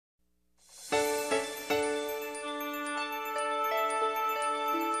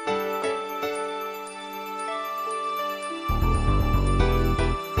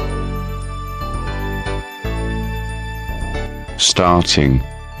Starting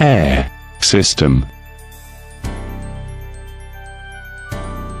air system.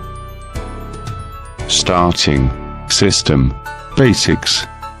 Starting system basics.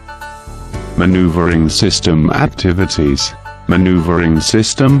 Maneuvering system activities. Maneuvering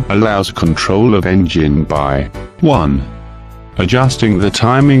system allows control of engine by 1. Adjusting the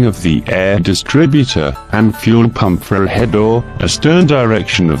timing of the air distributor and fuel pump for a head or astern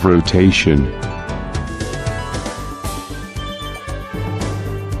direction of rotation.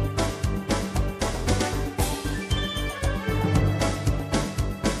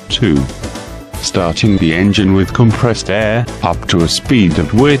 2. Starting the engine with compressed air up to a speed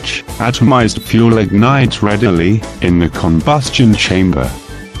at which atomized fuel ignites readily in the combustion chamber.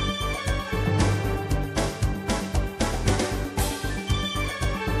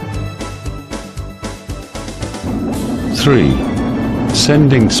 3.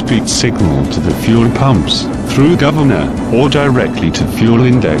 Sending speed signal to the fuel pumps through governor or directly to fuel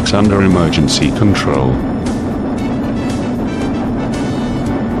index under emergency control.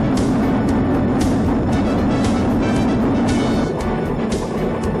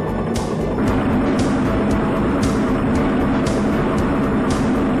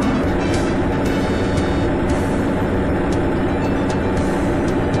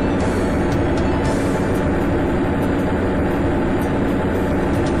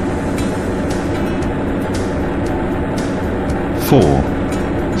 4.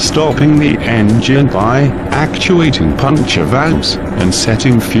 Stopping the engine by actuating puncture valves and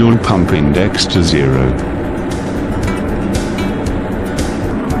setting fuel pump index to 0.